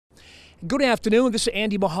Good afternoon. This is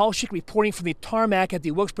Andy Mehalshick reporting from the tarmac at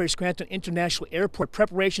the Wilkes-Barre-Scranton International Airport.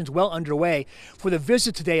 Preparations well underway for the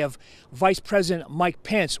visit today of Vice President Mike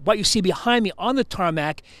Pence. What you see behind me on the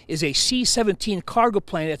tarmac is a C-17 cargo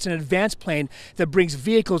plane. It's an advanced plane that brings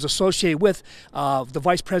vehicles associated with the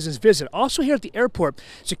Vice President's visit. Also here at the airport,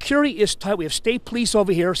 security is tight. We have state police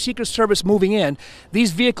over here, Secret Service moving in.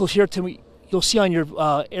 These vehicles here you'll see on your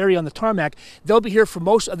area on the tarmac, they'll be here for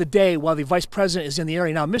most of the day while the Vice President is in the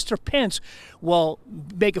area. Now, Mr. Pence will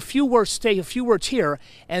make a few words, stay a few words here,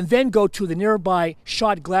 and then go to the nearby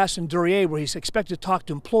Shot Glass and Duryea, where he's expected to talk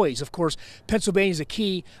to employees. Of course, Pennsylvania is a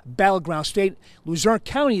key battleground state. Luzerne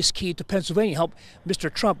County is key to Pennsylvania, helped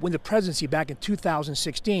Mr. Trump win the presidency back in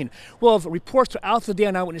 2016. We'll have reports throughout the day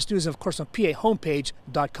on Eyewitness News and, of course, on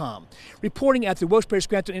PAHomepage.com. Reporting at the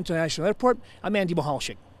Wilkes-Barre-Scranton International Airport, I'm Andy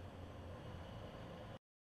Mehalshick.